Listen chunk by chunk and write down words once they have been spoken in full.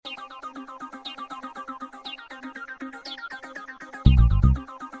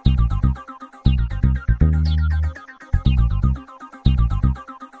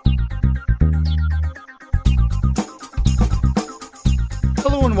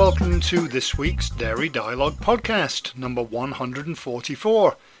welcome to this week's Dairy Dialogue podcast, number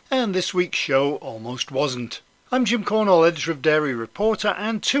 144, and this week's show almost wasn't. I'm Jim Cornell, editor of Dairy Reporter,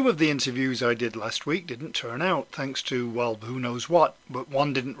 and two of the interviews I did last week didn't turn out, thanks to, well, who knows what, but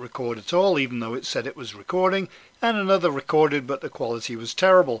one didn't record at all, even though it said it was recording, and another recorded but the quality was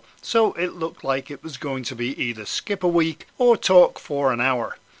terrible, so it looked like it was going to be either skip a week or talk for an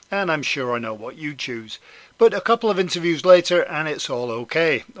hour, and I'm sure I know what you choose. But a couple of interviews later and it's all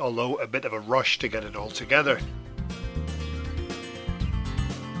okay, although a bit of a rush to get it all together.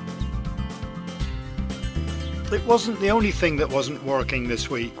 It wasn't the only thing that wasn't working this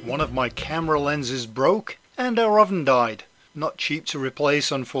week. One of my camera lenses broke and our oven died. Not cheap to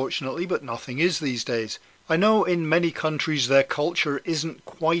replace, unfortunately, but nothing is these days. I know in many countries their culture isn't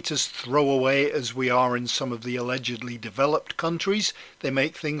quite as throwaway as we are in some of the allegedly developed countries. They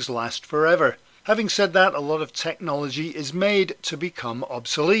make things last forever. Having said that, a lot of technology is made to become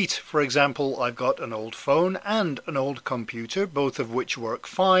obsolete. For example, I've got an old phone and an old computer, both of which work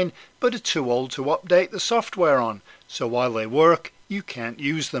fine, but are too old to update the software on. So while they work, you can't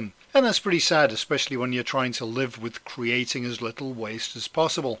use them. And that's pretty sad, especially when you're trying to live with creating as little waste as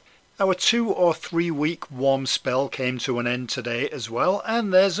possible. Our 2 or 3 week warm spell came to an end today as well,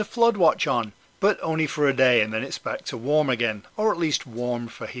 and there's a flood watch on. But only for a day, and then it's back to warm again, or at least warm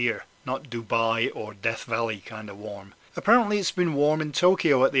for here. Not Dubai or Death Valley kind of warm. Apparently it's been warm in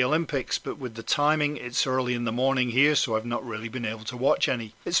Tokyo at the Olympics, but with the timing it's early in the morning here, so I've not really been able to watch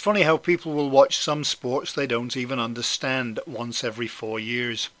any. It's funny how people will watch some sports they don't even understand once every 4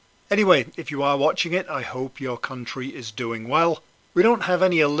 years. Anyway, if you are watching it, I hope your country is doing well. We don't have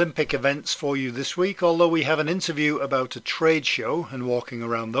any Olympic events for you this week, although we have an interview about a trade show, and walking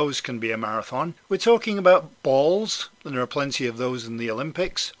around those can be a marathon. We're talking about balls, and there are plenty of those in the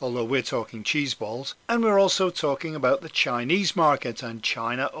Olympics, although we're talking cheese balls. And we're also talking about the Chinese market, and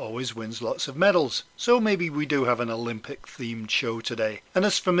China always wins lots of medals. So maybe we do have an Olympic-themed show today. And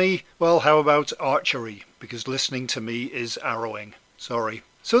as for me, well, how about archery? Because listening to me is arrowing. Sorry.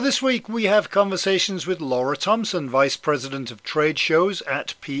 So this week we have conversations with Laura Thompson, Vice President of Trade Shows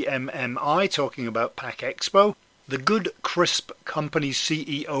at PMMI, talking about Pack Expo, the Good Crisp Company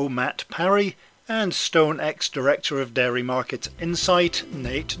CEO Matt Parry, and StoneX Director of Dairy Market Insight,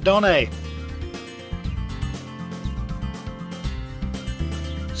 Nate Donnay.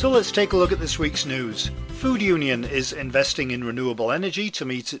 So let's take a look at this week's news. Food Union is investing in renewable energy to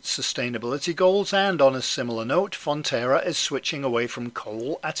meet its sustainability goals, and on a similar note, Fonterra is switching away from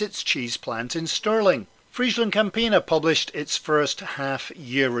coal at its cheese plant in Stirling. Friesland Campina published its first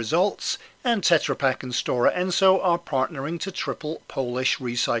half-year results, and Tetra Pak and Stora Enso are partnering to triple Polish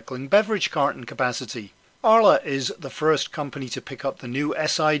recycling beverage carton capacity. Arla is the first company to pick up the new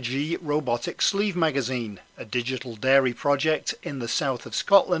SIG robotic sleeve magazine. A digital dairy project in the south of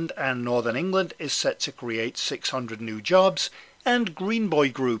Scotland and northern England is set to create 600 new jobs, and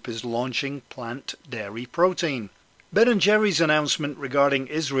Greenboy Group is launching plant dairy protein. Ben & Jerry's announcement regarding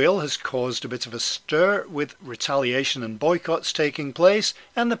Israel has caused a bit of a stir, with retaliation and boycotts taking place,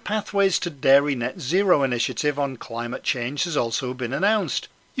 and the Pathways to Dairy Net Zero initiative on climate change has also been announced.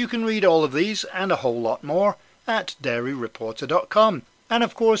 You can read all of these and a whole lot more at dairyreporter.com. And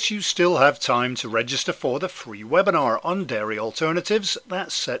of course you still have time to register for the free webinar on dairy alternatives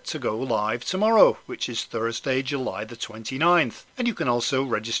that's set to go live tomorrow, which is Thursday, July the 29th. And you can also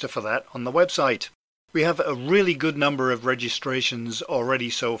register for that on the website. We have a really good number of registrations already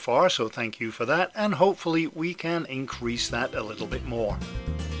so far, so thank you for that, and hopefully we can increase that a little bit more.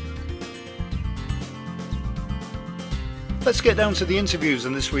 Let's get down to the interviews,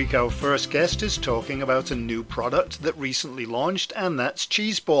 and this week our first guest is talking about a new product that recently launched, and that's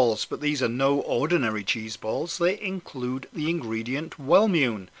cheese balls. But these are no ordinary cheese balls, they include the ingredient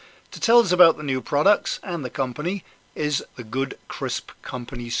Wellmune. To tell us about the new products and the company is the Good Crisp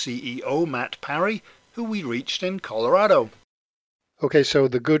Company CEO Matt Parry, who we reached in Colorado. Okay, so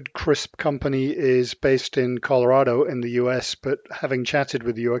the Good Crisp Company is based in Colorado in the US, but having chatted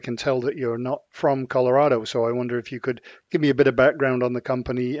with you, I can tell that you're not from Colorado. So I wonder if you could give me a bit of background on the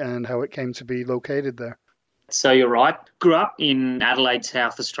company and how it came to be located there. So you're right. Grew up in Adelaide,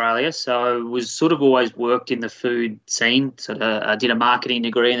 South Australia, so was sort of always worked in the food scene. I did a marketing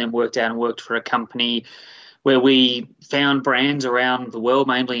degree and then worked for a company where we found brands around the world,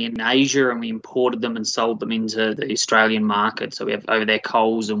 mainly in Asia, and we imported them and sold them into the Australian market. So we have over there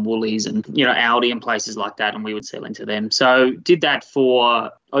Coles and Woolies and, Aldi and places like that, and we would sell into them. So did that for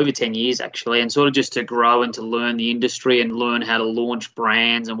over 10 years actually, and sort of just to grow and to learn the industry and learn how to launch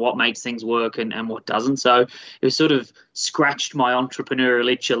brands and what makes things work and what doesn't. So it was sort of scratched my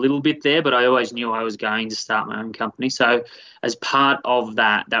entrepreneurial itch a little bit there, but I always knew I was going to start my own company. So as part of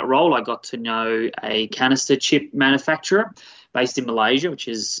that role, I got to know a canister chip manufacturer based in Malaysia, which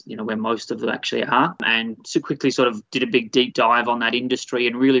is, where most of them actually are, and so quickly sort of did a big deep dive on that industry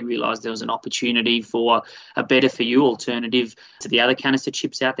and really realised there was an opportunity for a better for you alternative to the other canister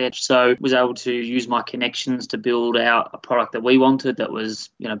chips out there. So was able to use my connections to build out a product that we wanted that was,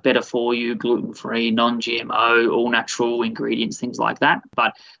 better for you, gluten-free, non-GMO, all natural ingredients, things like that,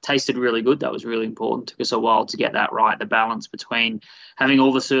 but tasted really good. That was really important. Took us a while to get that right, the balance between having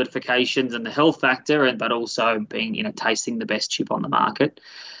all the certifications and the health factor, but also being, tasting the best chip on the market.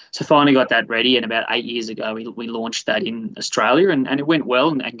 So finally got that ready, and about 8 years ago we launched that in Australia, and it went well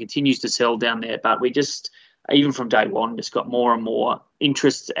and continues to sell down there. But we just, even from day one, just got more and more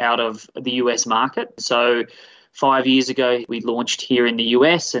interest out of the US market. So 5 years ago, we launched here in the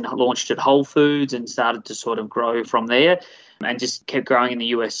US and launched at Whole Foods and started to sort of grow from there, and just kept growing in the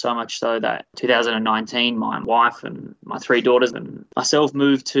US so much so that 2019, my wife and my 3 daughters and myself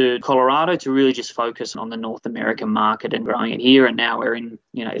moved to Colorado to really just focus on the North American market and growing it here. And now we're in,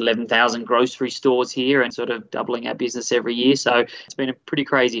 11,000 grocery stores here and sort of doubling our business every year. So it's been pretty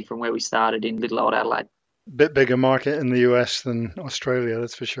crazy from where we started in little old Adelaide. Bit bigger market in the US than Australia,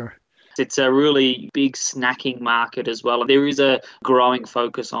 that's for sure. It's a really big snacking market as well. There is a growing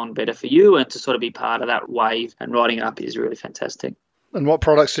focus on better for you, and to sort of be part of that wave and riding it up is really fantastic. And what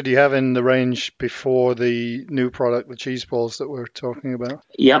products did you have in the range before the new product, the cheese balls that we're talking about?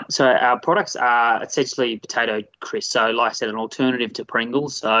 Yep. So our products are essentially potato crisps. So like I said, an alternative to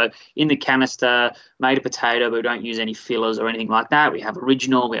Pringles. So in the canister, made of potato, but we don't use any fillers or anything like that. We have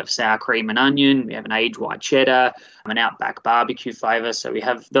original, we have sour cream and onion, we have an aged white cheddar, an Outback barbecue flavour. So we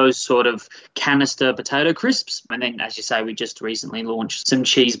have those sort of canister potato crisps. And then, as you say, we just recently launched some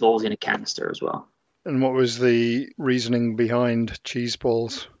cheese balls in a canister as well. And what was the reasoning behind cheese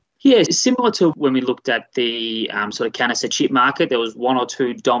balls? Yeah, similar to when we looked at the sort of canister chip market, there was 1 or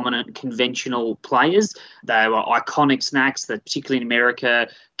 2 dominant conventional players. They were iconic snacks that, particularly in America,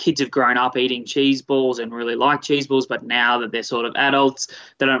 kids have grown up eating cheese balls and really like cheese balls, but now that they're sort of adults,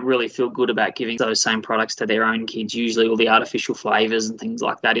 they don't really feel good about giving those same products to their own kids, usually all the artificial flavours and things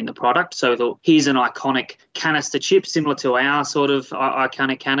like that in the product. So we thought, here's an iconic canister chip similar to our sort of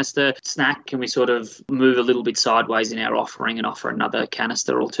iconic canister snack. Can we sort of move a little bit sideways in our offering and offer another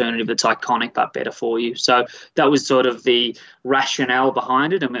canister alternative that's iconic but better for you? So that was sort of the rationale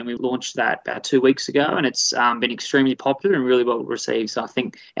behind it, and when we launched that about 2 weeks ago, and it's been extremely popular and really well received. So I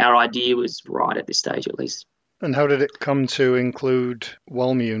think our idea was right at this stage, at least. And how did it come to include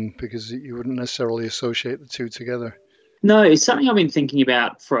Wellmune? Because you wouldn't necessarily associate the two together. No, it's something I've been thinking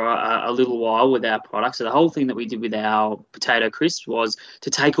about for a little while with our products. So the whole thing that we did with our potato crisps was to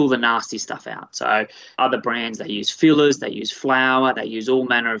take all the nasty stuff out. So other brands, they use fillers, they use flour, they use all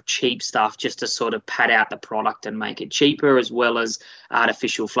manner of cheap stuff just to sort of pad out the product and make it cheaper, as well as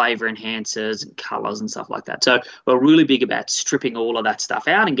artificial flavour enhancers and colours and stuff like that. So we're really big about stripping all of that stuff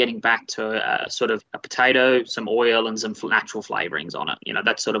out and getting back to sort of a potato, some oil and some natural flavourings on it.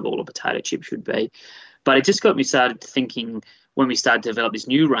 That's sort of all a potato chip should be. But it just got me started thinking, when we started to develop this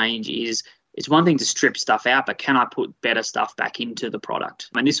new range, is it's one thing to strip stuff out, but can I put better stuff back into the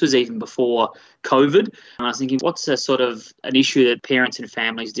product? And this was even before COVID. And I was thinking, what's a sort of an issue that parents and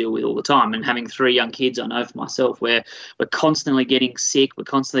families deal with all the time? And having 3 young kids, I know for myself, where we're constantly getting sick, we're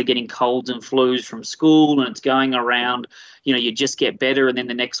constantly getting colds and flus from school, and it's going around. You just get better, and then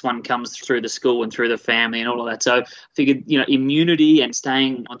the next one comes through the school and through the family and all of that. So I figured, immunity and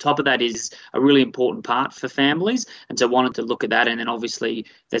staying on top of that is a really important part for families. And so I wanted to look at that. And then obviously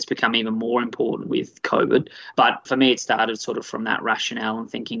that's become even more important with COVID. But for me, it started sort of from that rationale and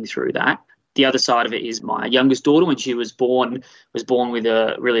thinking through that. The other side of it is my youngest daughter, when she was born with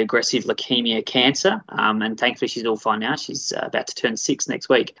a really aggressive leukemia cancer. And thankfully she's all fine now. She's about to turn 6 next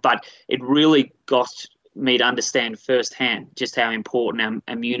week. But it really got me to understand firsthand just how important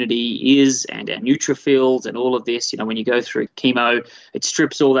our immunity is, and our neutrophils and all of this. When you go through chemo, it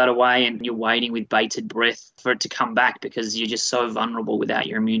strips all that away, and you're waiting with bated breath for it to come back because you're just so vulnerable without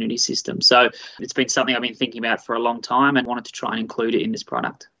your immunity system. So it's been something I've been thinking about for a long time and wanted to try and include it in this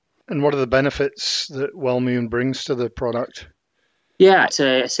product. And what are the benefits that Wellmune brings to the product? Yeah, it's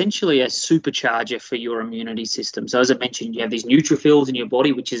essentially a supercharger for your immunity system. So as I mentioned, you have these neutrophils in your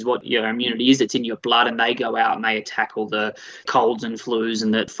body, which is what your immunity is. It's in your blood, and they go out and they attack all the colds and flus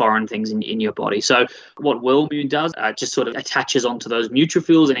and the foreign things in your body. So what Wellmune does, just sort of attaches onto those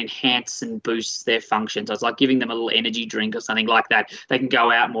neutrophils and enhances and boosts their function. So it's like giving them a little energy drink or something like that. They can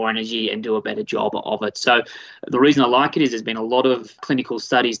go out more energy and do a better job of it. So the reason I like it is there's been a lot of clinical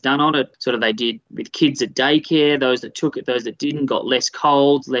studies done on it. Sort of they did with kids at daycare, those that took it, those that didn't, got less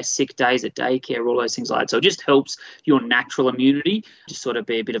colds, less sick days at daycare, all those things like that. So it just helps your natural immunity just sort of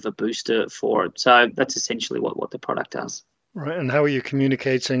be a bit of a booster for it. So that's essentially what the product does. Right. And how are you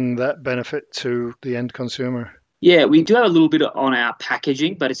communicating that benefit to the end consumer? Yeah, we do have a little bit on our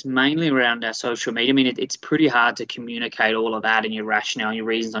packaging, but it's mainly around our social media. I mean, it's pretty hard to communicate all of that and your rationale and your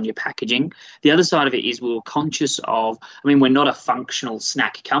reasons on your packaging. The other side of it is we were conscious of, I mean, we're not a functional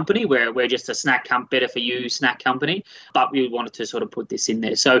snack company. We're just a better for you snack company, but we wanted to sort of put this in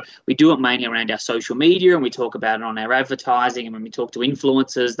there. So we do it mainly around our social media, and we talk about it on our advertising. And when we talk to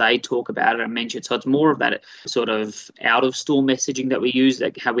influencers, they talk about it and mention it. So it's more of that sort of out of store messaging that we use,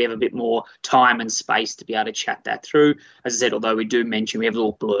 like how we have a bit more time and space to be able to chat that through. As I said, although we do mention, we have a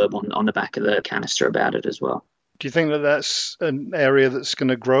little blurb on the back of the canister about it as well. Do you think that that's an area that's going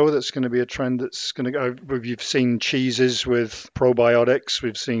to grow, that's going to be a trend that's going to go? We've seen cheeses with probiotics,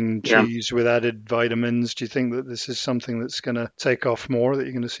 we've seen cheese with added vitamins. Do you think that this is something that's going to take off more, that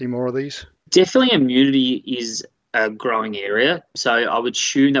you're going to see more of these? Definitely immunity is a growing area. So I would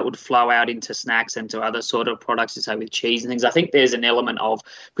assume that would flow out into snacks and to other sort of products, to say with cheese and things. I think there's an element of,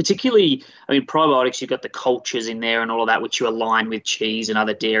 particularly, I mean, probiotics, you've got the cultures in there and all of that, which you align with cheese and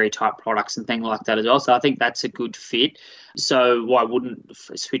other dairy type products and things like that as well. So I think that's a good fit. So why wouldn't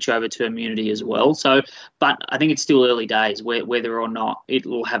switch over to immunity as well? So, but I think it's still early days whether or not it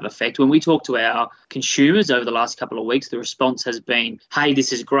will have effect. When we talk to our consumers over the last couple of weeks, the response has been, hey,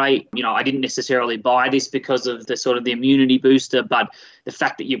 this is great. You know, I didn't necessarily buy this because of the sort of the immunity booster, but the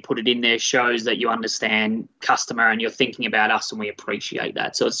fact that you put it in there shows that you understand customer and you're thinking about us, and we appreciate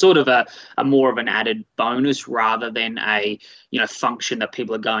that. So it's sort of a more of an added bonus rather than a, function that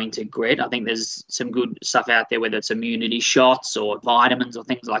people are going to regret. I think there's some good stuff out there, whether it's immunity shots or vitamins or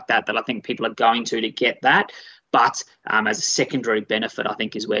things like that I think people are going to get that. But as a secondary benefit, I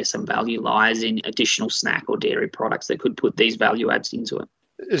think is where some value lies in additional snack or dairy products that could put these value adds into it.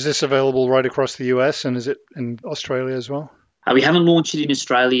 Is this available right across the US, and is it in Australia as well? We haven't launched it in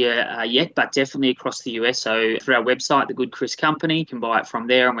Australia yet, but definitely across the US. So through our website, The Good Crisp Company, you can buy it from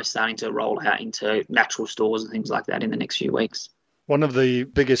there, and we're starting to roll out into natural stores and things like that in the next few weeks. One of the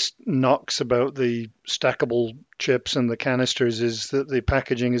biggest knocks about the stackable chips and the canisters is that the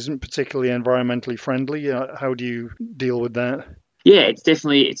packaging isn't particularly environmentally friendly. How do you deal with that? Yeah, it's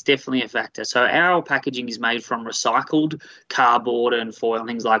definitely a factor. So our packaging is made from recycled cardboard and foil and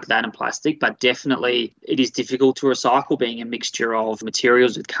things like that and plastic, but definitely it is difficult to recycle, being a mixture of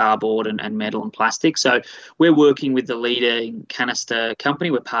materials with cardboard and metal and plastic. So we're working with the leading canister company.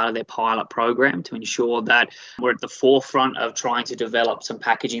 We're part of their pilot program to ensure that we're at the forefront of trying to develop some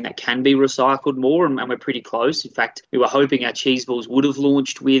packaging that can be recycled more, and we're pretty close. In fact, we were hoping our cheese balls would have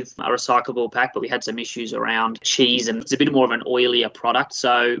launched with a recyclable pack, but we had some issues around cheese, and it's a bit more of an oily product,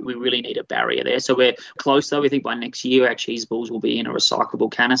 so we really need a barrier there. So we're close though. We think by next year our cheese balls will be in a recyclable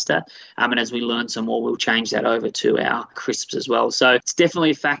canister, and as we learn some more, we'll change that over to our crisps as well. So it's definitely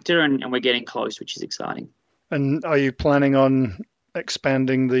a factor, and we're getting close, which is exciting. And are you planning on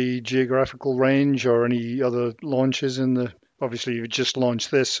expanding the geographical range or any other launches in the... Obviously, you just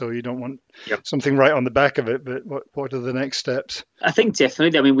launched this, so you don't want something right on the back of it, but what are the next steps? I think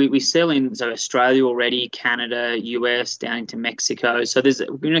definitely. I mean, we sell in Australia already, Canada, US, down into Mexico. So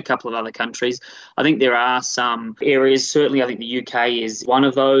we're in a couple of other countries. I think there are some areas, certainly I think the UK is one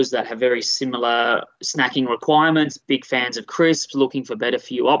of those that have very similar snacking requirements, big fans of crisps, looking for better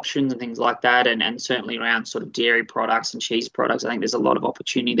for you options and things like that, and certainly around sort of dairy products and cheese products. I think there's a lot of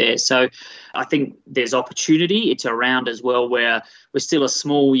opportunity there. So I think there's opportunity. It's around as well where we're still a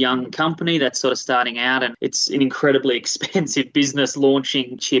small young company that's sort of starting out, and it's an incredibly expensive business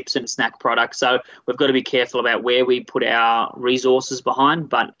launching chips and snack products. So we've got to be careful about where we put our resources behind.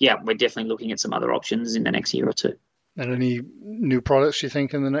 But yeah, we're definitely looking at some other options in the next year or two. And any new products you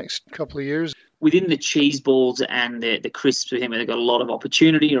think in the next couple of years? Within the cheese balls and the crisps, we think they've got a lot of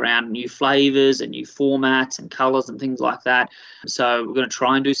opportunity around new flavours and new formats and colours and things like that. So we're going to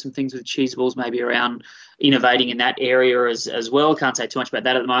try and do some things with cheese balls, maybe around innovating in that area as well. Can't say too much about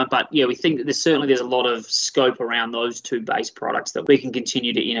that at the moment, but yeah, we think that there's a lot of scope around those two base products that we can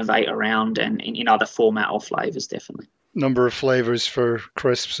continue to innovate around and in other format or flavours, definitely. Number of flavors for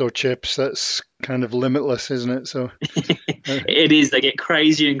crisps or chips, that's kind of limitless, isn't it? So It is. They get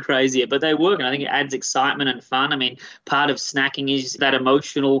crazier and crazier, but they work, and I think it adds excitement and fun. I mean, part of snacking is that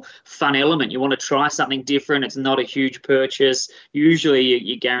emotional fun element. You want to try something different. It's not a huge purchase. Usually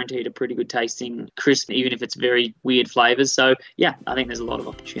you're guaranteed a pretty good tasting crisp, even if it's very weird flavours. So, yeah, I think there's a lot of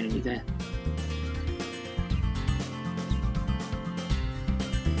opportunity there.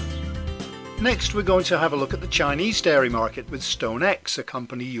 Next, we're going to have a look at the Chinese dairy market with StoneX, a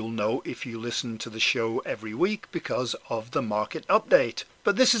company you'll know if you listen to the show every week because of the market update.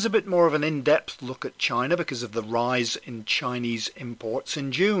 But this is a bit more of an in-depth look at China because of the rise in Chinese imports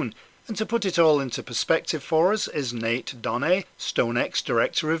in June. And to put it all into perspective for us is Nate Donay, StoneX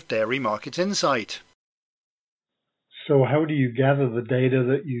Director of Dairy Market Insight. So how do you gather the data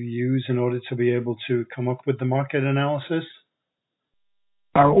that you use in order to be able to come up with the market analysis?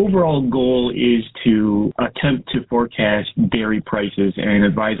 Our overall goal is to attempt to forecast dairy prices and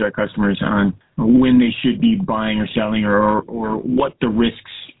advise our customers on when they should be buying or selling or what the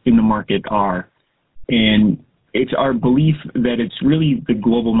risks in the market are. And it's our belief that it's really the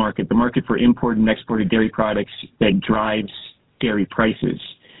global market, the market for imported and exported dairy products, that drives dairy prices.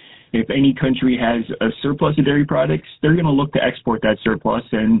 If any country has a surplus of dairy products, they're going to look to export that surplus,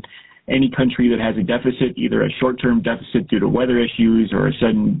 and any country that has a deficit, either a short-term deficit due to weather issues or a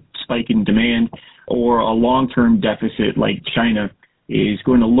sudden spike in demand, or a long-term deficit like China, is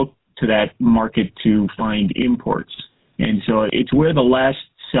going to look to that market to find imports. And so it's where the last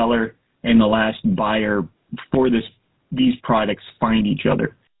seller and the last buyer for these products find each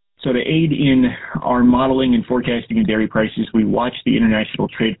other. So to aid in our modeling and forecasting of dairy prices, we watch the international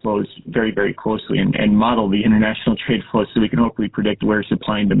trade flows very, very closely and model the international trade flows so we can hopefully predict where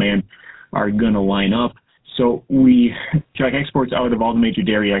supply and demand are going to line up. So we track exports out of all the major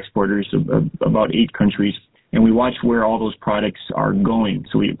dairy exporters, of about 8 countries, and we watch where all those products are going.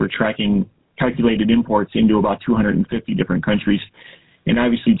 So we're tracking calculated imports into about 250 different countries. And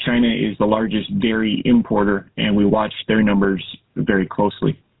obviously China is the largest dairy importer, and we watch their numbers very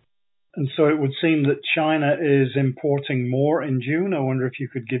closely. And so it would seem that China is importing more in June. I wonder if you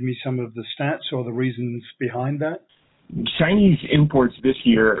could give me some of the stats or the reasons behind that. Chinese imports this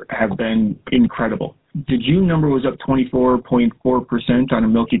year have been incredible. The June number was up 24.4% on a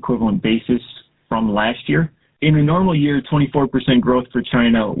milk equivalent basis from last year. In a normal year, 24% growth for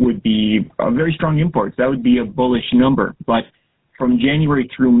China would be a very strong imports. That would be a bullish number. But from January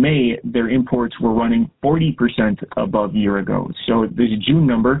through May, their imports were running 40% above year ago. So this June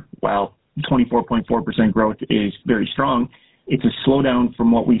number, while 24.4% growth is very strong, it's a slowdown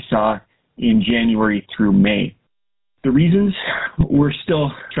from what we saw in January through May. The reasons, we're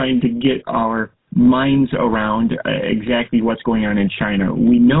still trying to get our minds around exactly what's going on in China.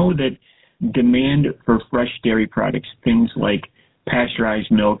 We know that demand for fresh dairy products, things like pasteurized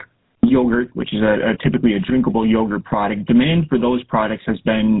milk, yogurt, which is typically a drinkable yogurt product, demand for those products has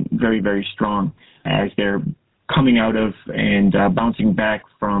been very, very strong as they're coming out of and bouncing back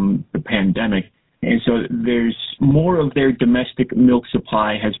from the pandemic. And so there's more of their domestic milk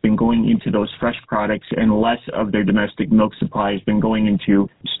supply has been going into those fresh products, and less of their domestic milk supply has been going into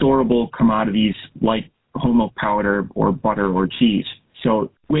storable commodities like whole milk powder or butter or cheese.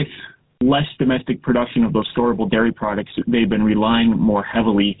 So with less domestic production of those storable dairy products, they've been relying more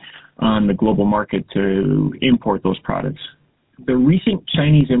heavily on the global market to import those products. The recent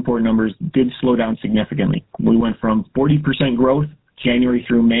Chinese import numbers did slow down significantly. We went from 40% growth January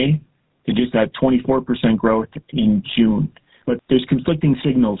through May to just that 24% growth in June. But there's conflicting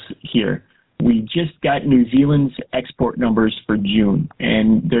signals here. We just got New Zealand's export numbers for June,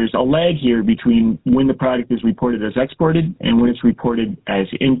 and there's a lag here between when the product is reported as exported and when it's reported as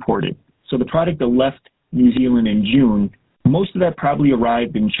imported. So the product that left New Zealand in June, most of that probably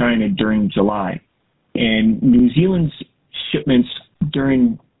arrived in China during July. And New Zealand's shipments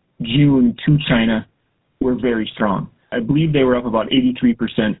during June to China were very strong. I believe they were up about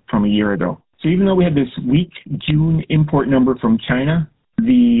 83% from a year ago. So even though we had this weak June import number from China,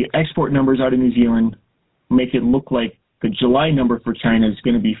 the export numbers out of New Zealand make it look like the July number for China is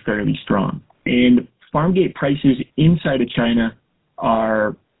going to be fairly strong. And farm gate prices inside of China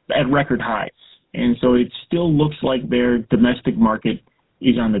are at record highs. And so it still looks like their domestic market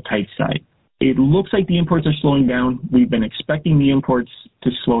is on the tight side. It looks like the imports are slowing down. We've been expecting the imports to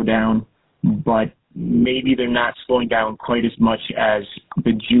slow down, but maybe they're not slowing down quite as much as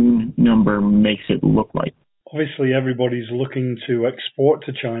the June number makes it look like. Obviously, everybody's looking to export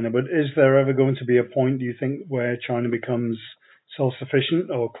to China, but is there ever going to be a point, do you think, where China becomes self-sufficient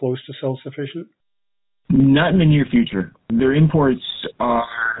or close to self-sufficient? Not in the near future. Their imports are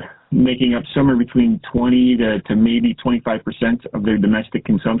making up somewhere between 20 to maybe 25% of their domestic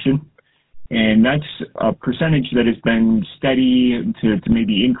consumption. And that's a percentage that has been steady to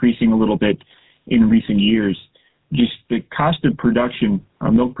maybe increasing a little bit in recent years. Just the cost of production,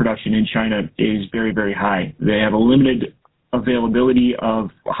 milk production in China is very, very high. They have a limited availability of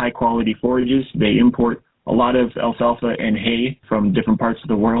high-quality forages. They import a lot of alfalfa and hay from different parts of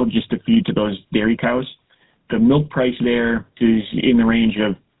the world just to feed to those dairy cows. The milk price there is in the range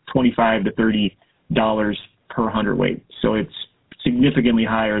of $25 to $30 per hundredweight. So it's significantly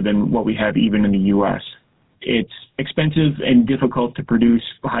higher than what we have even in the U.S. It's expensive and difficult to produce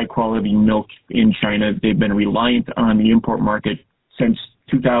high-quality milk in China. They've been reliant on the import market since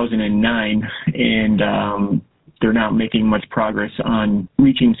 2009, and they're not making much progress on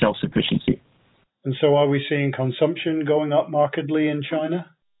reaching self-sufficiency. And so are we seeing consumption going up markedly in China?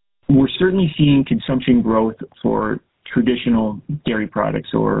 We're certainly seeing consumption growth for traditional dairy products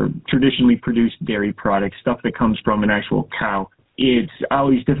or traditionally produced dairy products, stuff that comes from an actual cow. It's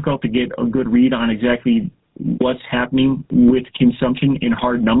always difficult to get a good read on exactly what's happening with consumption in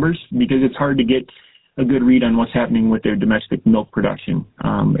hard numbers because it's hard to get a good read on what's happening with their domestic milk production.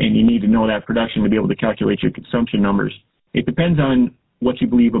 And you need to know that production to be able to calculate your consumption numbers. It depends on what you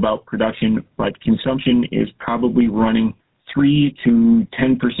believe about production, but consumption is probably running 3 to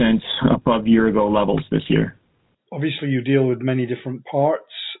 10% above year-ago levels this year. Obviously, you deal with many different parts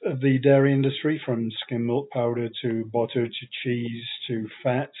of the dairy industry, from skim milk powder to butter to cheese to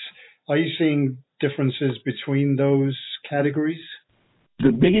fats. Are you seeing differences between those categories?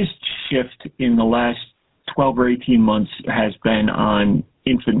 The biggest shift in the last 12 or 18 months has been on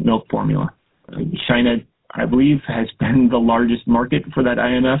infant milk formula. China, I believe, has been the largest market for that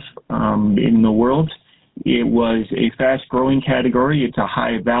IMF in the world. It was a fast-growing category. It's a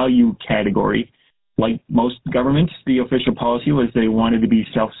high-value category. Like most governments, the official policy was they wanted to be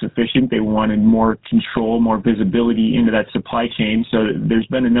self-sufficient. They wanted more control, more visibility into that supply chain. So there's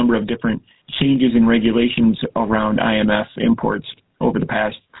been a number of different changes in regulations around IMF imports over the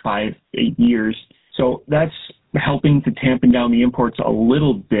past 5-8 years. So that's helping to tampen down the imports a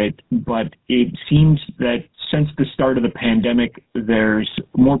little bit, but it seems that since the start of the pandemic, there's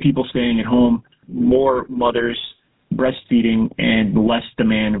more people staying at home, more mothers breastfeeding, and less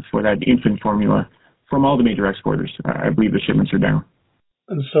demand for that infant formula from all the major exporters. I believe the shipments are down.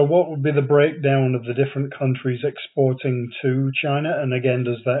 And so what would be the breakdown of the different countries exporting to China? And again,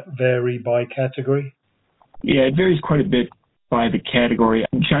 does that vary by category? Yeah, it varies quite a bit by the category.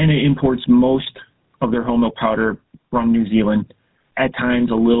 China imports most of their whole milk powder from New Zealand, at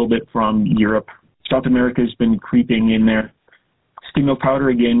times a little bit from Europe. South America has been creeping in there. Skim milk powder,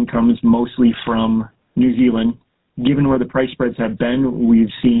 again, comes mostly from New Zealand. Given where the price spreads have been,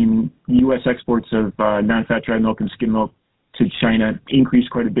 we've seen U.S. exports of non-fat dry milk and skim milk to China increase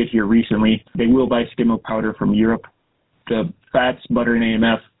quite a bit here recently. They will buy skim milk powder from Europe. The fats, butter, and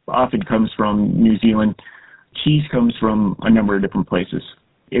AMF often comes from New Zealand. Cheese comes from a number of different places.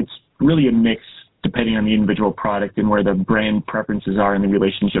 It's really a mix depending on the individual product and where the brand preferences are and the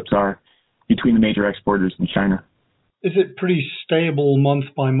relationships are between the major exporters in China. Is it pretty stable month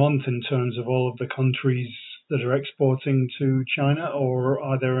by month in terms of all of the countries that are exporting to China, or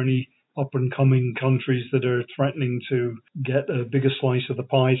are there any up-and-coming countries that are threatening to get a bigger slice of the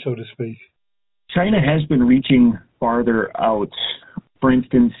pie, so to speak? China has been reaching farther out. For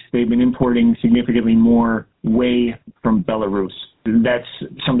instance, they've been importing significantly more whey from Belarus. That's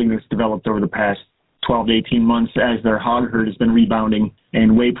something that's developed over the past 12 to 18 months as their hog herd has been rebounding,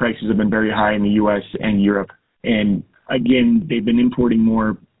 and whey prices have been very high in the U.S. and Europe. And again, they've been importing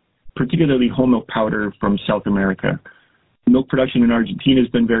more, particularly whole milk powder from South America. Milk production in Argentina has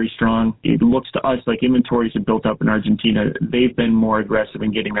been very strong. It looks to us like inventories have built up in Argentina. They've been more aggressive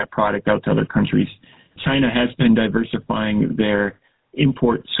in getting that product out to other countries. China has been diversifying their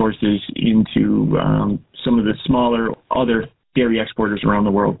import sources into some of the smaller other dairy exporters around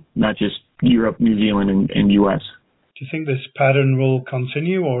the world, not just Europe, New Zealand, and U.S. Do you think this pattern will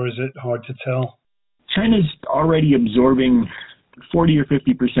continue, or is it hard to tell? China's already absorbing 40 or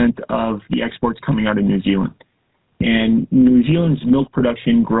 50% of the exports coming out of New Zealand. And New Zealand's milk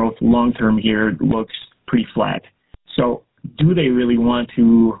production growth long-term here looks pretty flat. So do they really want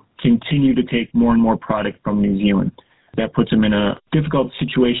to continue to take more and more product from New Zealand? That puts them in a difficult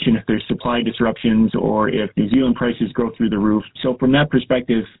situation if there's supply disruptions or if New Zealand prices go through the roof. So from that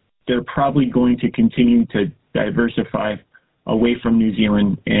perspective, they're probably going to continue to diversify away from New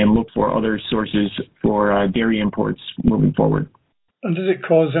Zealand and look for other sources for dairy imports moving forward. And does it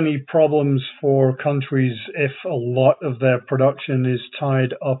cause any problems for countries if a lot of their production is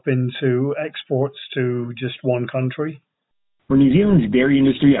tied up into exports to just one country? For New Zealand's dairy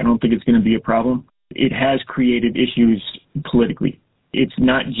industry, I don't think it's going to be a problem. It has created issues politically. It's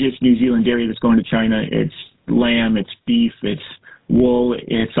not just New Zealand dairy that's going to China. It's lamb, it's beef, it's wool,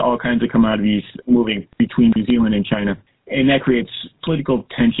 it's all kinds of commodities moving between New Zealand and China. And that creates political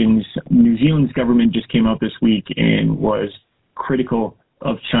tensions. New Zealand's government just came out this week and was critical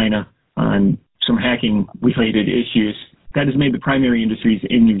of China on some hacking-related issues. That has made the primary industries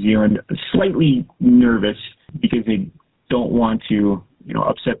in New Zealand slightly nervous because they don't want to,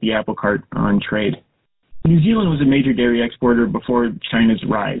 upset the apple cart on trade. New Zealand was a major dairy exporter before China's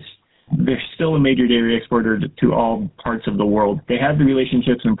rise. They're still a major dairy exporter to all parts of the world. They have the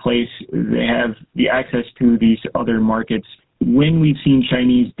relationships in place. They have the access to these other markets. When we've seen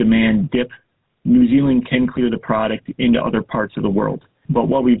Chinese demand dip, New Zealand can clear the product into other parts of the world. But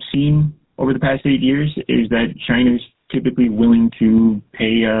what we've seen over the past 8 years is that China's typically willing to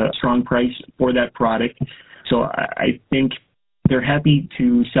pay a strong price for that product. So I think they're happy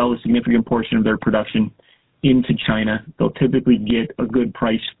to sell a significant portion of their production into China. They'll typically get a good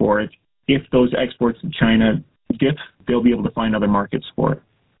price for it. If those exports to China dip, they'll be able to find other markets for it.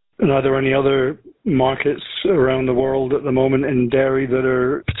 And are there any other markets around the world at the moment in dairy that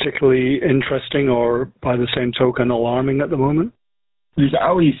are particularly interesting or, by the same token, alarming at the moment? There's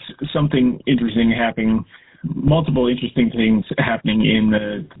always something interesting happening, multiple interesting things happening in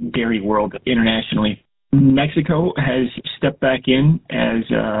the dairy world internationally. Mexico has stepped back in as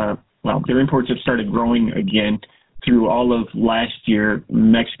their imports have started growing again. Through all of last year,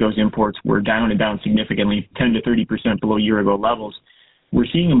 Mexico's imports were down significantly, 10 to 30% below year-ago levels. We're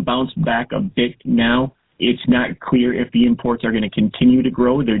seeing them bounce back a bit now. It's not clear if the imports are going to continue to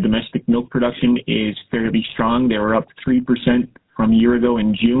grow. Their domestic milk production is fairly strong. They were up 3% from a year ago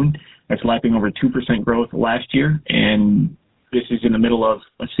in June. That's lapping over 2% growth last year, and this is in the middle of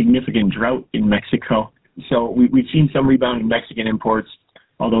a significant drought in Mexico. So we've seen some rebound in Mexican imports.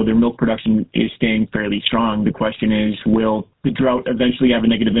 Although their milk production is staying fairly strong, the question is, will the drought eventually have a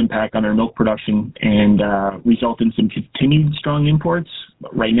negative impact on their milk production and result in some continued strong imports?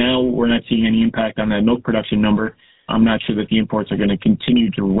 Right now, we're not seeing any impact on that milk production number. I'm not sure that the imports are going to continue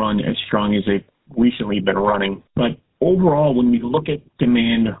to run as strong as they've recently been running. But overall, when we look at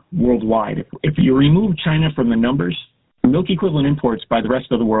demand worldwide, if you remove China from the numbers, milk equivalent imports by the rest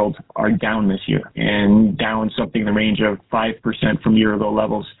of the world are down this year, and down something in the range of 5% from year-ago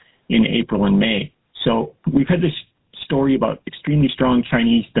levels in April and May. So we've had this story about extremely strong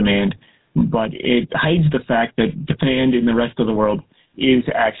Chinese demand, but it hides the fact that demand in the rest of the world is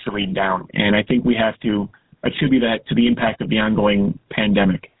actually down. And I think we have to attribute that to the impact of the ongoing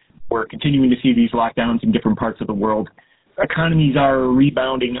pandemic. We're continuing to see these lockdowns in different parts of the world. Economies are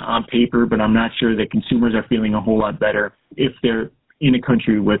rebounding on paper, but I'm not sure that consumers are feeling a whole lot better if they're in a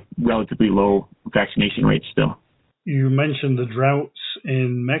country with relatively low vaccination rates still. You mentioned the droughts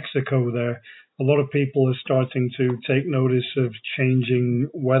in Mexico there. A lot of people are starting to take notice of changing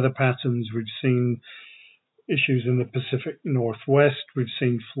weather patterns. We've seen issues in the Pacific Northwest. We've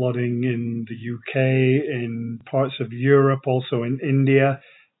seen flooding in the UK, in parts of Europe, also in India.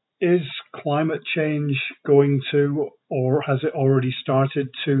 Is climate change going to, or has it already started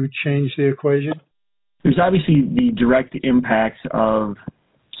to change the equation? There's obviously the direct impacts of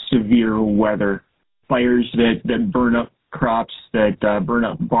severe weather, fires that burn up crops, that burn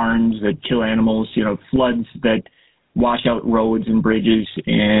up barns, that kill animals, floods that wash out roads and bridges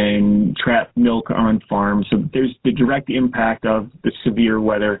and trap milk on farms. So there's the direct impact of the severe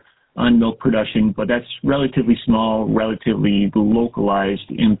weather on milk production, but that's relatively small, relatively localized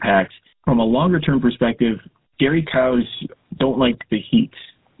impacts. From a longer-term perspective, dairy cows don't like the heat,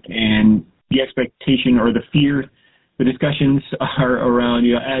 and the expectation or the fear, the discussions are around,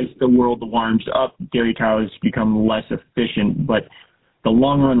 as the world warms up, dairy cows become less efficient, but the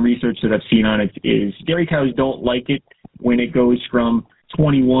long-run research that I've seen on it is dairy cows don't like it when it goes from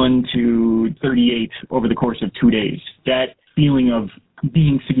 21 to 38 over the course of 2 days. That feeling of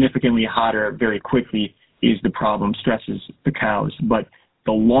being significantly hotter very quickly is the problem, stresses the cows. But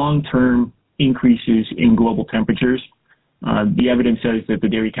the long-term increases in global temperatures, the evidence says that the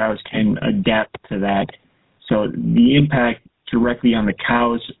dairy cows can adapt to that. So the impact directly on the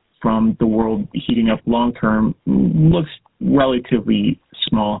cows from the world heating up long-term looks relatively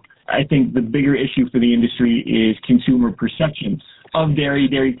small. I think the bigger issue for the industry is consumer perceptions of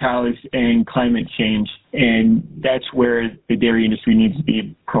dairy cows, and climate change. And that's where the dairy industry needs to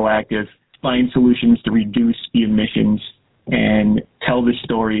be proactive, find solutions to reduce the emissions, and tell the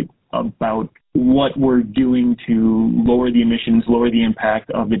story about what we're doing to lower the emissions, lower the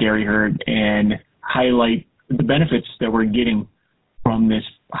impact of the dairy herd, and highlight the benefits that we're getting from this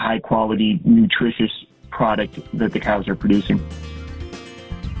high-quality, nutritious product that the cows are producing.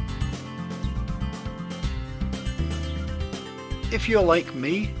 If you're like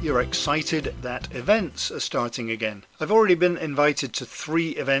me, you're excited that events are starting again. I've already been invited to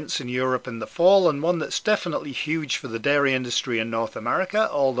 3 events in Europe in the fall, and one that's definitely huge for the dairy industry in North America,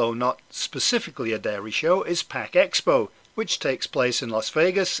 although not specifically a dairy show, is Pack Expo, which takes place in Las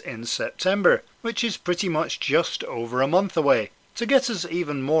Vegas in September, which is pretty much just over a month away. To get us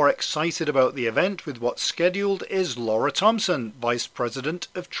even more excited about the event with what's scheduled is Laura Thompson, Vice President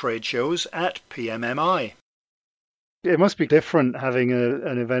of Trade Shows at PMMI. It must be different having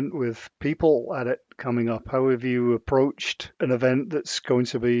an event with people at it coming up. How have you approached an event that's going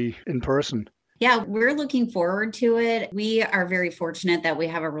to be in person? Yeah, we're looking forward to it. We are very fortunate that we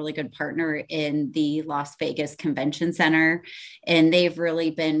have a really good partner in the Las Vegas Convention Center, and they've really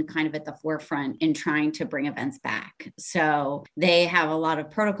been kind of at the forefront in trying to bring events back. So they have a lot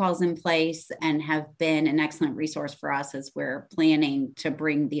of protocols in place and have been an excellent resource for us as we're planning to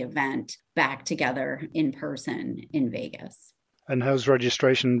bring the event back together in person in Vegas. And how's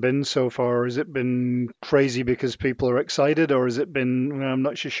registration been so far? Has it been crazy because people are excited, or has it been, I'm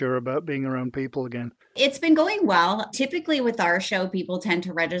not so sure about being around people again? It's been going well. Typically with our show, people tend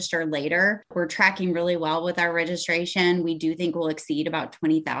to register later. We're tracking really well with our registration. We do think we'll exceed about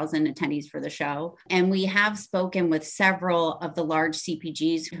 20,000 attendees for the show. And we have spoken with several of the large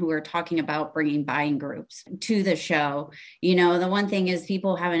CPGs who are talking about bringing buying groups to the show. You know, the one thing is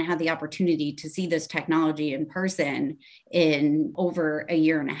people haven't had the opportunity to see this technology in person in over a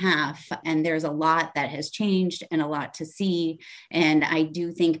year and a half. And there's a lot that has changed and a lot to see. And I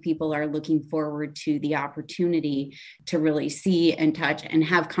do think people are looking forward to the opportunity to really see and touch and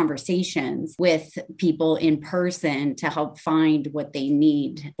have conversations with people in person to help find what they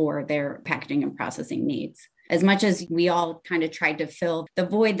need for their packaging and processing needs. As much as we all kind of tried to fill the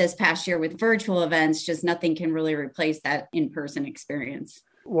void this past year with virtual events, just nothing can really replace that in-person experience.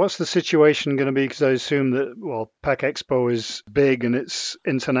 What's the situation going to be? Because I assume that, well, Pack Expo is big and it's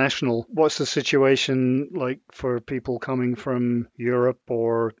international. What's the situation like for people coming from Europe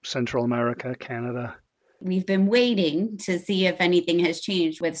or Central America, Canada? We've been waiting to see if anything has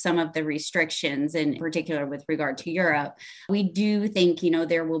changed with some of the restrictions, in particular with regard to Europe. We do think,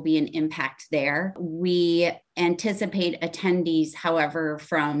 there will be an impact there. We anticipate attendees, however,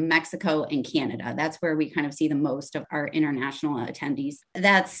 from Mexico and Canada. That's where we kind of see the most of our international attendees.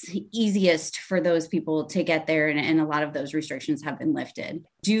 That's easiest for those people to get there, and a lot of those restrictions have been lifted.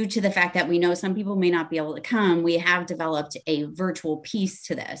 Due to the fact that we know some people may not be able to come, we have developed a virtual piece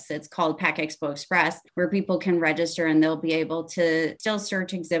to this. It's called Pack Expo Express, where people can register and they'll be able to still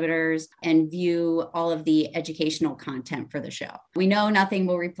search exhibitors and view all of the educational content for the show. We know nothing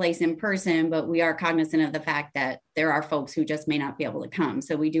will replace in person, but we are cognizant of the fact that there are folks who just may not be able to come.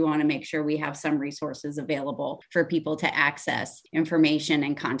 So we do want to make sure we have some resources available for people to access information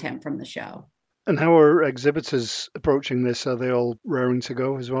and content from the show. And how are exhibitors approaching this? Are they all raring to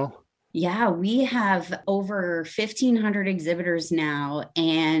go as well? Yeah, we have over 1,500 exhibitors now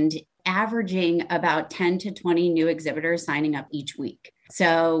and averaging about 10 to 20 new exhibitors signing up each week.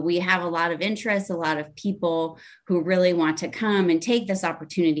 So we have a lot of interest, a lot of people who really want to come and take this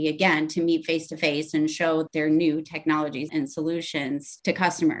opportunity again to meet face to face and show their new technologies and solutions to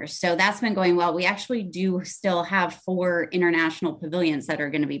customers. So that's been going well. We actually do still have 4 international pavilions that are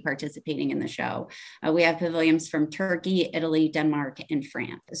going to be participating in the show. We have pavilions from Turkey, Italy, Denmark, and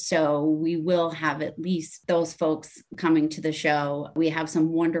France. So we will have at least those folks coming to the show. We have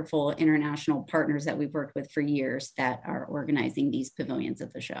some wonderful international partners that we've worked with for years that are organizing these pavilions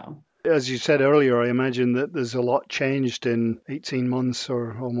at the show. As you said earlier, I imagine that there's a lot changed in 18 months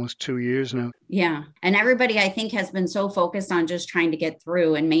or almost 2 years now. Yeah. And everybody, I think, has been so focused on just trying to get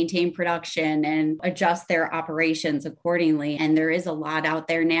through and maintain production and adjust their operations accordingly. And there is a lot out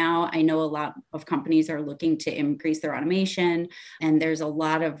there now. I know a lot of companies are looking to increase their automation, and there's a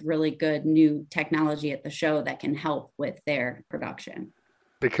lot of really good new technology at the show that can help with their production.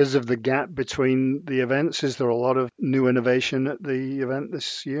 Because of the gap between the events, is there a lot of new innovation at the event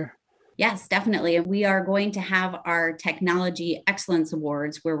this year? Yes, definitely. We are going to have our Technology Excellence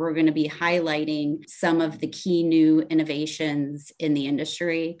Awards, where we're going to be highlighting some of the key new innovations in the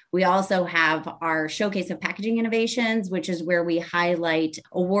industry. We also have our Showcase of Packaging Innovations, which is where we highlight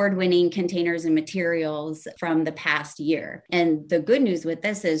award-winning containers and materials from the past year. And the good news with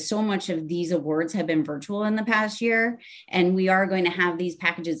this is so much of these awards have been virtual in the past year, and we are going to have these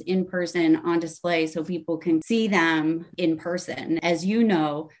packages in person on display so people can see them in person. As you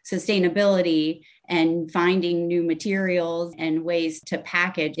know, sustainability and finding new materials and ways to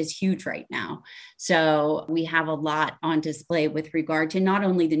package is huge right now. So we have a lot on display with regard to not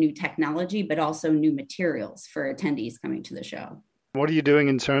only the new technology, but also new materials for attendees coming to the show. What are you doing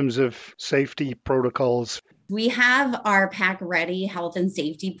in terms of safety protocols? We have our Pack Ready health and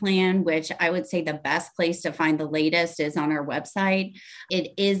safety plan, which I would say the best place to find the latest is on our website.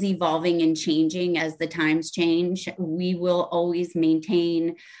 It is evolving and changing as the times change. We will always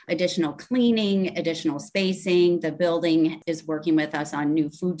maintain additional cleaning, additional spacing. The building is working with us on new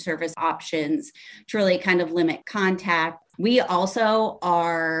food service options to really kind of limit contact. We also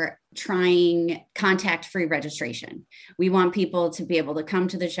are trying contact-free registration. We want people to be able to come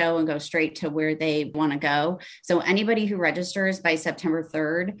to the show and go straight to where they want to go. So anybody who registers by September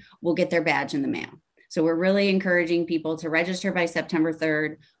 3rd will get their badge in the mail. So we're really encouraging people to register by September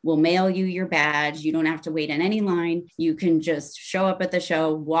 3rd. We'll mail you your badge. You don't have to wait in any line. You can just show up at the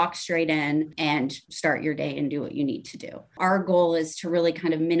show, walk straight in, and start your day and do what you need to do. Our goal is to really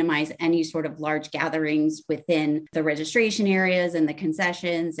kind of minimize any sort of large gatherings within the registration areas and the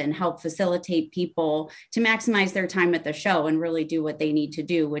concessions and help facilitate people to maximize their time at the show and really do what they need to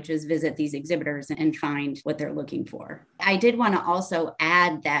do, which is visit these exhibitors and find what they're looking for. I did want to also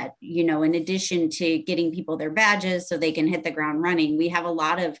add that, in addition to getting people their badges so they can hit the ground running, we have a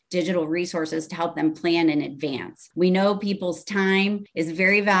lot of digital resources to help them plan in advance. We know people's time is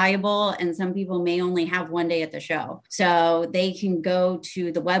very valuable, and some people may only have one day at the show. So they can go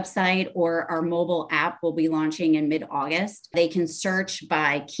to the website, or our mobile app will be launching in mid-August. They can search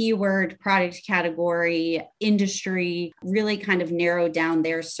by keyword, product category, industry, really kind of narrow down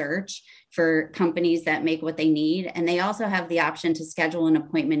their search for companies that make what they need. And they also have the option to schedule an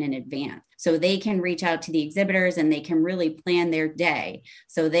appointment in advance. So they can reach out to the exhibitors and they can really plan their day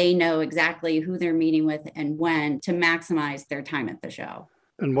so they know exactly who they're meeting with and when to maximize their time at the show.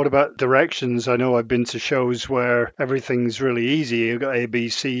 And what about directions? I know I've been to shows where everything's really easy. You've got A, B,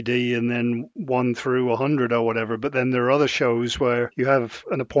 C, D, and then 1 through 100 or whatever. But then there are other shows where you have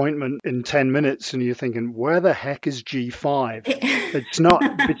an appointment in 10 minutes and you're thinking, where the heck is G5? It's not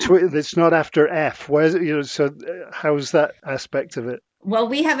between. It's not after F. Where's so how's that aspect of it? Well,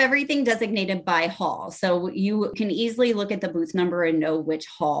 we have everything designated by hall. So you can easily look at the booth number and know which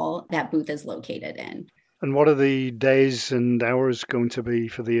hall that booth is located in. And what are the days and hours going to be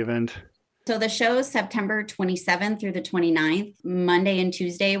for the event? So the show is September 27th through the 29th. Monday and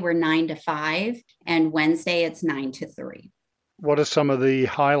Tuesday we're 9 to 5, and Wednesday it's 9 to 3. What are some of the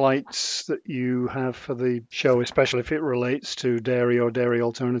highlights that you have for the show, especially if it relates to dairy or dairy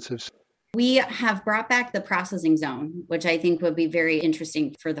alternatives? We have brought back the processing zone, which I think would be very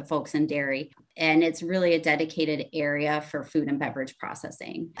interesting for the folks in dairy. And it's really a dedicated area for food and beverage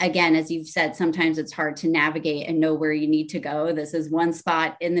processing. Again, as you've said, sometimes it's hard to navigate and know where you need to go. This is one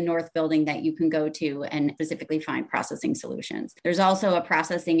spot in the North Building that you can go to and specifically find processing solutions. There's also a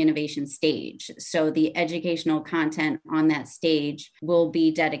processing innovation stage. So the educational content on that stage will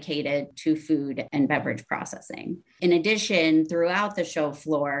be dedicated to food and beverage processing. In addition, throughout the show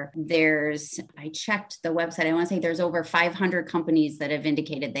floor, I checked the website, I want to say there's over 500 companies that have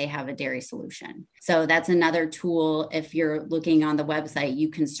indicated they have a dairy solution. So that's another tool. If you're looking on the website,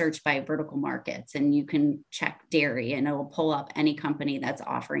 you can search by vertical markets and you can check dairy and it will pull up any company that's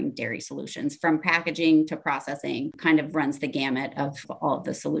offering dairy solutions. From packaging to processing, kind of runs the gamut of all of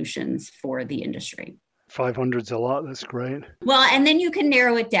the solutions for the industry. 500's a lot. That's great. Well, and then you can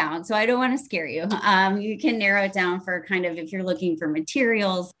narrow it down. So I don't want to scare you. You can narrow it down for kind of if you're looking for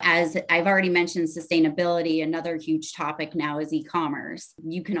materials. As I've already mentioned, sustainability, another huge topic now is e-commerce.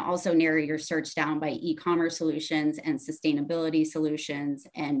 You can also narrow your search down by e-commerce solutions and sustainability solutions.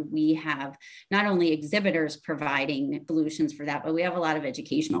 And we have not only exhibitors providing solutions for that, but we have a lot of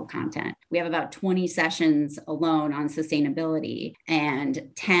educational content. We have about 20 sessions alone on sustainability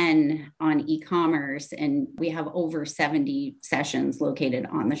and 10 on e-commerce. And we have over 70 sessions located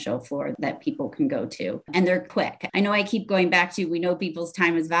on the show floor that people can go to. And they're quick. I know I keep going back to, we know people's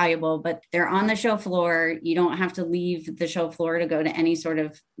time is valuable, but they're on the show floor. You don't have to leave the show floor to go to any sort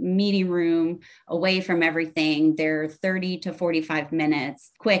of meeting room away from everything. They're 30 to 45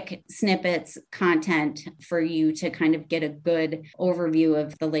 minutes, quick snippets, content for you to kind of get a good overview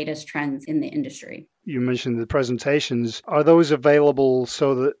of the latest trends in the industry. You mentioned the presentations. Are those available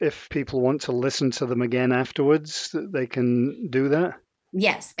so that if people want to listen to them again afterwards, that they can do that?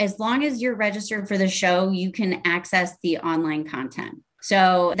 Yes. As long as you're registered for the show, you can access the online content.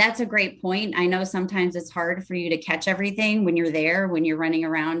 So that's a great point. I know sometimes it's hard for you to catch everything when you're there, when you're running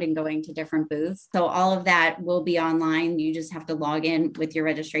around and going to different booths. So all of that will be online. You just have to log in with your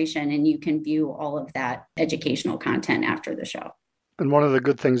registration and you can view all of that educational content after the show. And one of the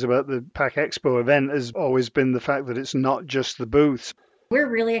good things about the Pack Expo event has always been the fact that it's not just the booths. We're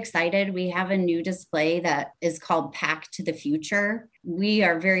really excited. We have a new display that is called Pack to the Future. We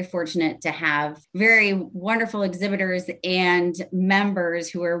are very fortunate to have very wonderful exhibitors and members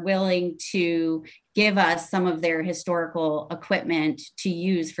who are willing to give us some of their historical equipment to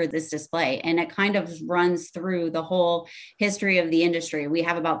use for this display. And it kind of runs through the whole history of the industry. We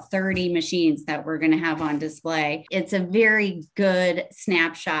have about 30 machines that we're going to have on display. It's a very good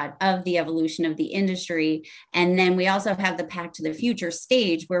snapshot of the evolution of the industry. And then we also have the Pack to the Future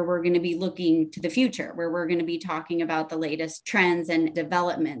stage where we're going to be looking to the future, where we're going to be talking about the latest trends and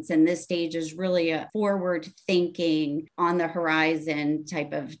developments. And this stage is really a forward thinking, on the horizon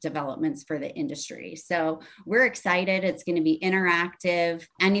type of developments for the industry. So we're excited. It's going to be interactive.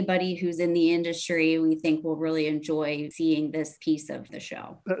 Anybody who's in the industry, we think will really enjoy seeing this piece of the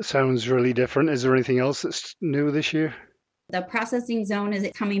show. That sounds really different. Is there anything else that's new this year? The processing zone is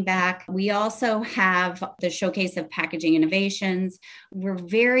coming back. We also have the Showcase of Packaging Innovations. We're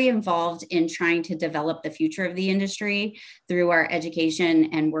very involved in trying to develop the future of the industry through our education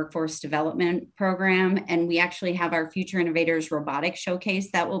and workforce development program. And we actually have our Future Innovators Robotics Showcase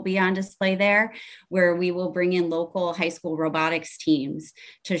that will be on display there, where we will bring in local high school robotics teams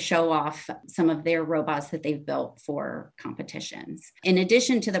to show off some of their robots that they've built for competitions. In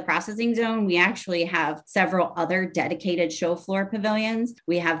addition to the processing zone, we actually have several other dedicated show floor pavilions.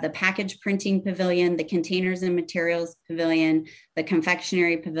 We have the package printing pavilion, the containers and materials pavilion, the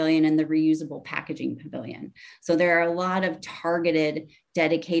confectionery pavilion, and the reusable packaging pavilion. So there are a lot of targeted,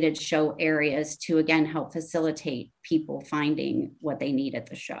 dedicated show areas to, again, help facilitate people finding what they need at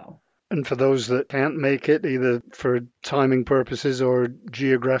the show. And for those that can't make it, either for timing purposes or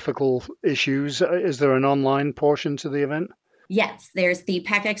geographical issues, is there an online portion to the event? Yes, there's the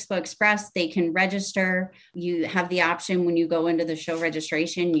Pack Expo Express. They can register. You have the option when you go into the show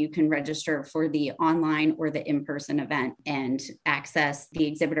registration, you can register for the online or the in-person event and access the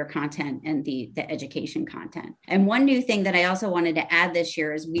exhibitor content and the education content. And one new thing that I also wanted to add this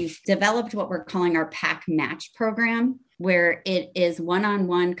year is we've developed what we're calling our Pack Match program, where it is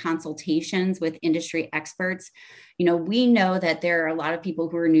one-on-one consultations with industry experts. You know, we know that there are a lot of people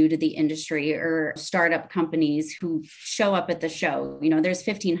who are new to the industry or startup companies who show up at the show. You know, there's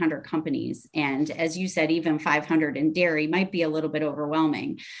 1,500 companies. And as you said, even 500 in dairy might be a little bit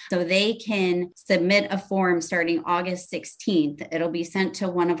overwhelming. So they can submit a form starting August 16th. It'll be sent to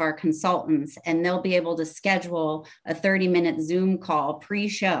one of our consultants, and they'll be able to schedule a 30-minute Zoom call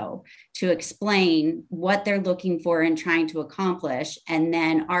pre-show to explain what they're looking for and trying to accomplish. And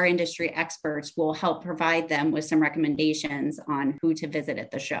then our industry experts will help provide them with some recommendations on who to visit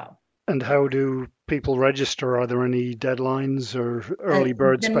at the show. And how do people register? Are there any deadlines or early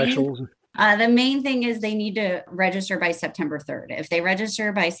bird specials? The main thing is they need to register by September 3rd. If they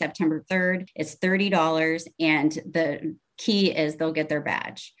register by September 3rd, it's $30. And the key is they'll get their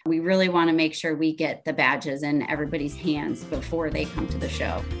badge. We really want to make sure we get the badges in everybody's hands before they come to the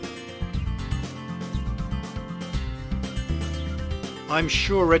show. I'm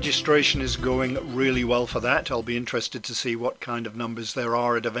sure registration is going really well for that. I'll be interested to see what kind of numbers there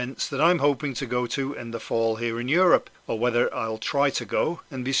are at events that I'm hoping to go to in the fall here in Europe, or whether I'll try to go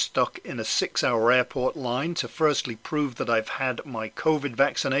and be stuck in a 6-hour airport line to firstly prove that I've had my COVID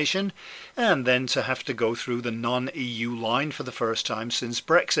vaccination, and then to have to go through the non-EU line for the first time since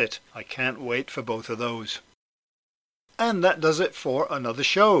Brexit. I can't wait for both of those. And that does it for another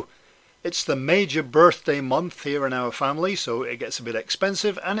show. It's the major birthday month here in our family, so it gets a bit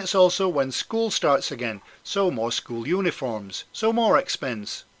expensive, and it's also when school starts again, so more school uniforms, so more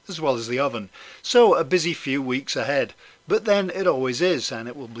expense, as well as the oven. So a busy few weeks ahead. But then it always is, and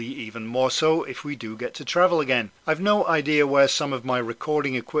it will be even more so if we do get to travel again. I've no idea where some of my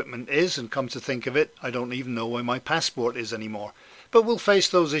recording equipment is, and come to think of it, I don't even know where my passport is anymore. But we'll face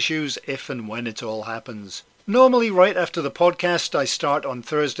those issues if and when it all happens. Normally right after the podcast I start on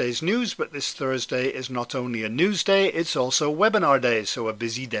Thursday's news, but this Thursday is not only a news day, it's also webinar day, so a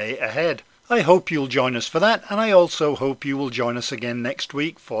busy day ahead. I hope you'll join us for that, and I also hope you will join us again next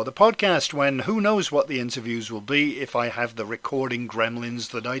week for the podcast, when who knows what the interviews will be if I have the recording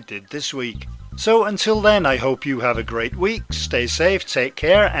gremlins that I did this week. So until then, I hope you have a great week, stay safe, take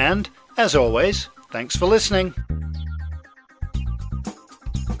care, and, as always, thanks for listening.